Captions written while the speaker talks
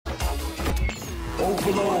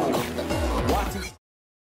Overload. Watching.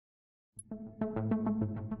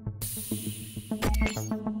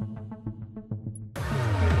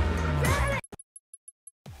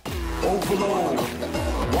 Overload.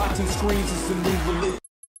 Watching screens is the new release.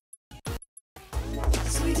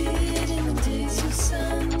 So we did it in the days of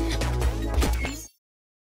sun.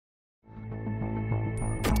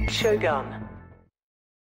 Shogun.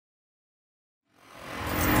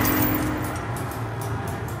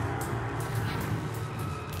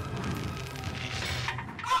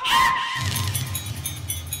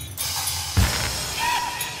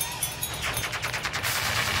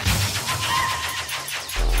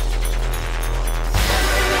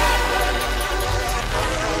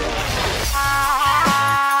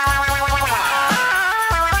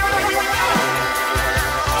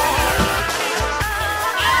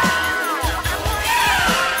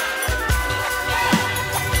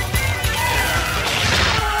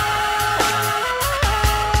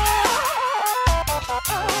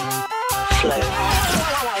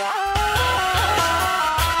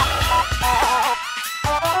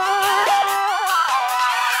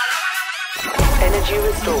 Energy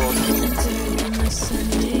restored. My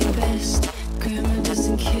Sunday best. Grandma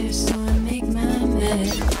doesn't care, so I make my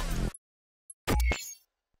mess.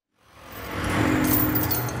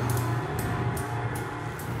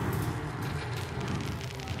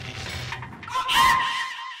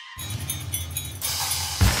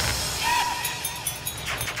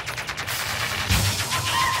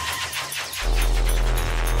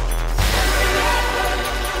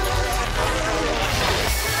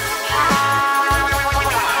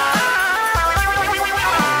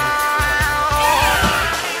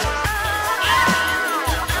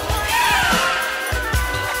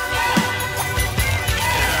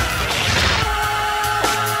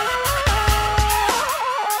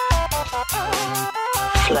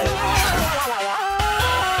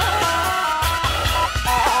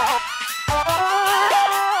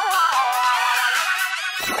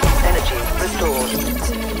 Energy restored.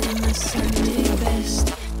 My Sunday best.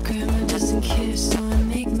 Grandma doesn't care, so I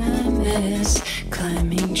make my mess.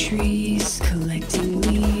 Climbing trees, collecting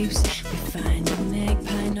leaves. We find a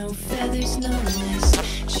magpie, no feathers, no nest.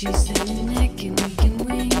 She's in the neck and we can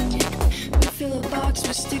wing. We fill a box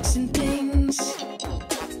with sticks and things.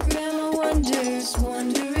 Grandma wonders,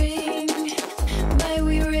 wondering, might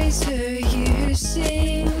we raise her, hear her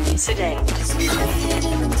sing? Sedate. So we hid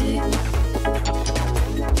in the dip.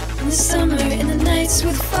 In the summer, in the nights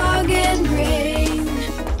with fog and rain,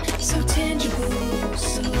 so tangible,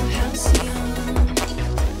 so halcyon.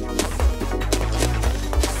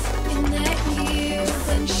 In that year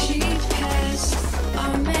when she passed,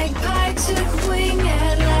 our magpie took wing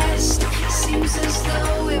at last. Seems as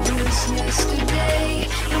though it was yesterday,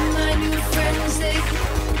 and my new friends, they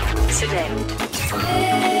Sedate.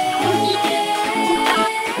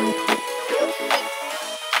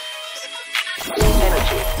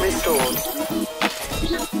 Energy restored.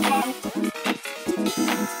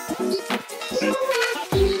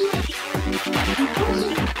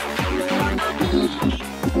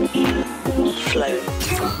 Flow.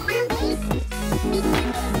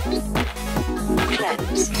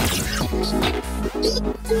 Cleanse.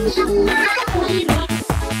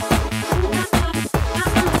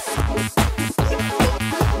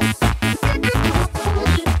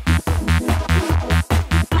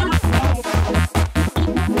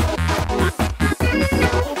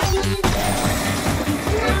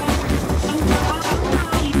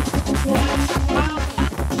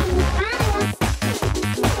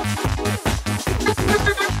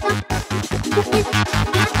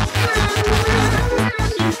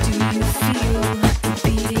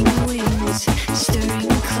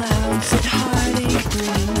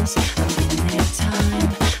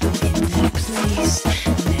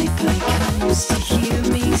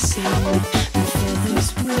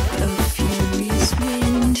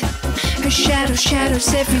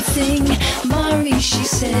 Shadows everything. Mari, she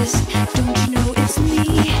says, don't you know it's me?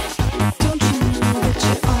 Don't you know that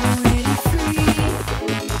you're already free?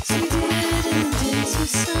 So we did it in the days with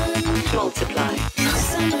sun. Multiply. In the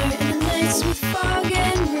summer, in the nights with fog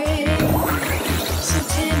and rain. So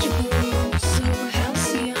tangible, so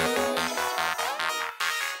halcyon.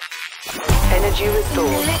 Energy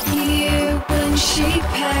restored. That year when she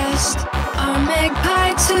passed, our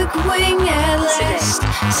magpie took wing at last.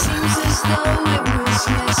 Seems as though it was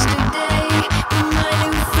yesterday, when my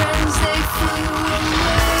new friends, they flew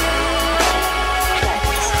away.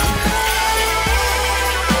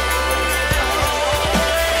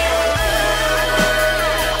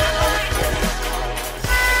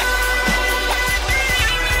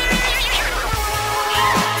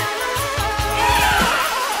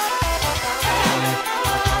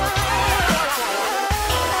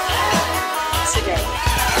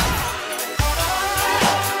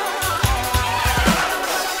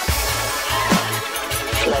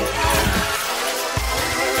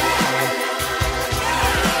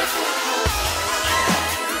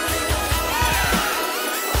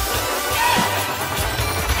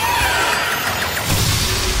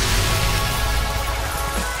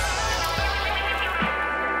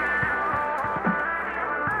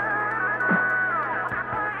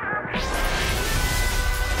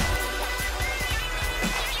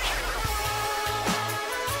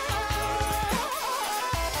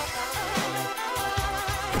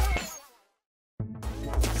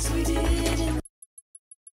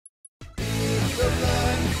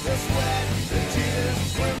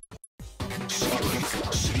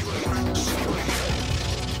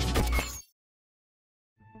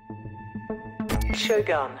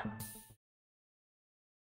 Shogun.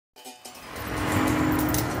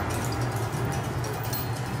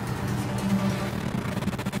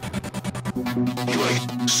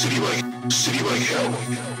 City like hell.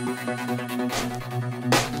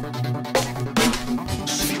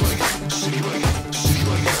 City like hell. City like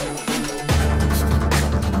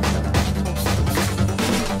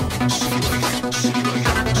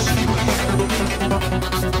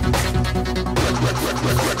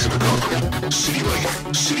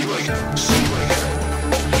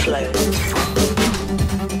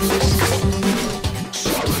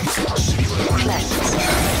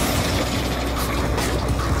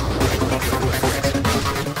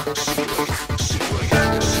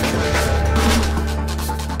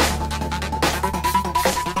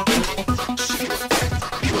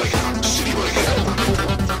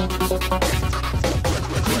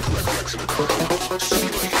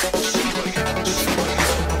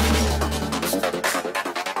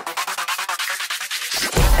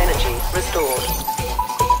Energy restored.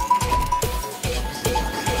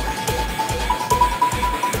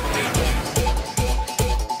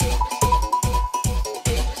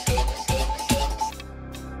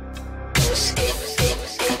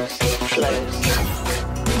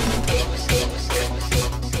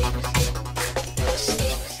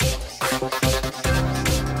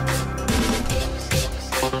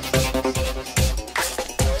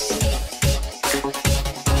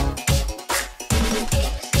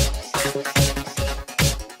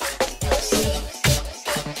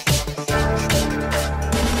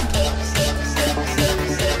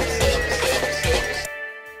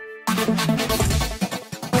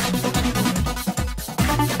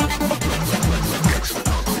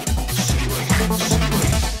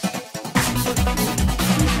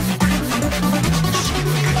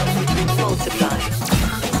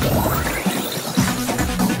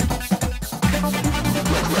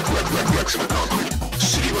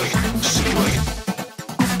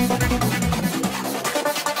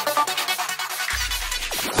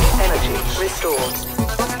 Energy restored.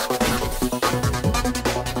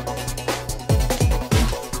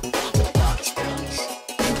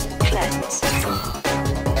 Cleanse.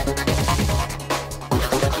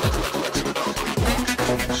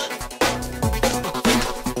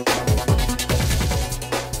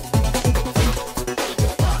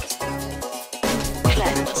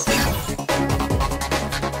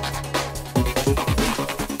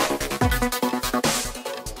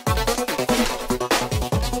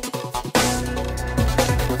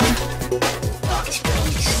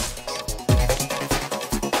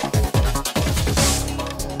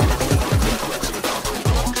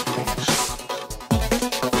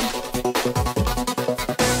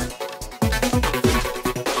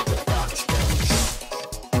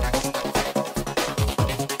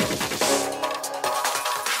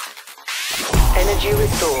 Energy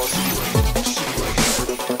restored.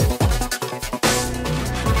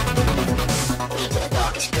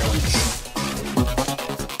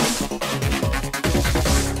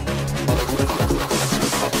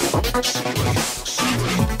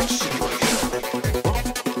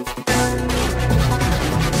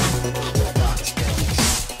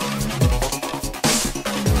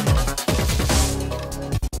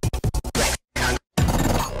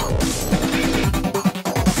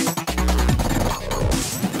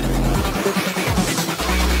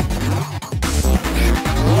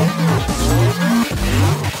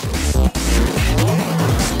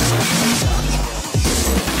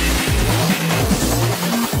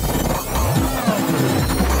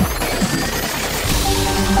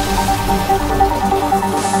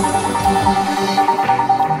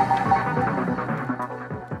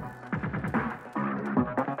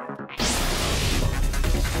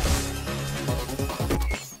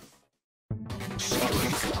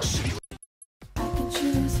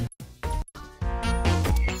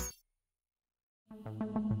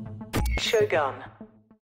 Shogun.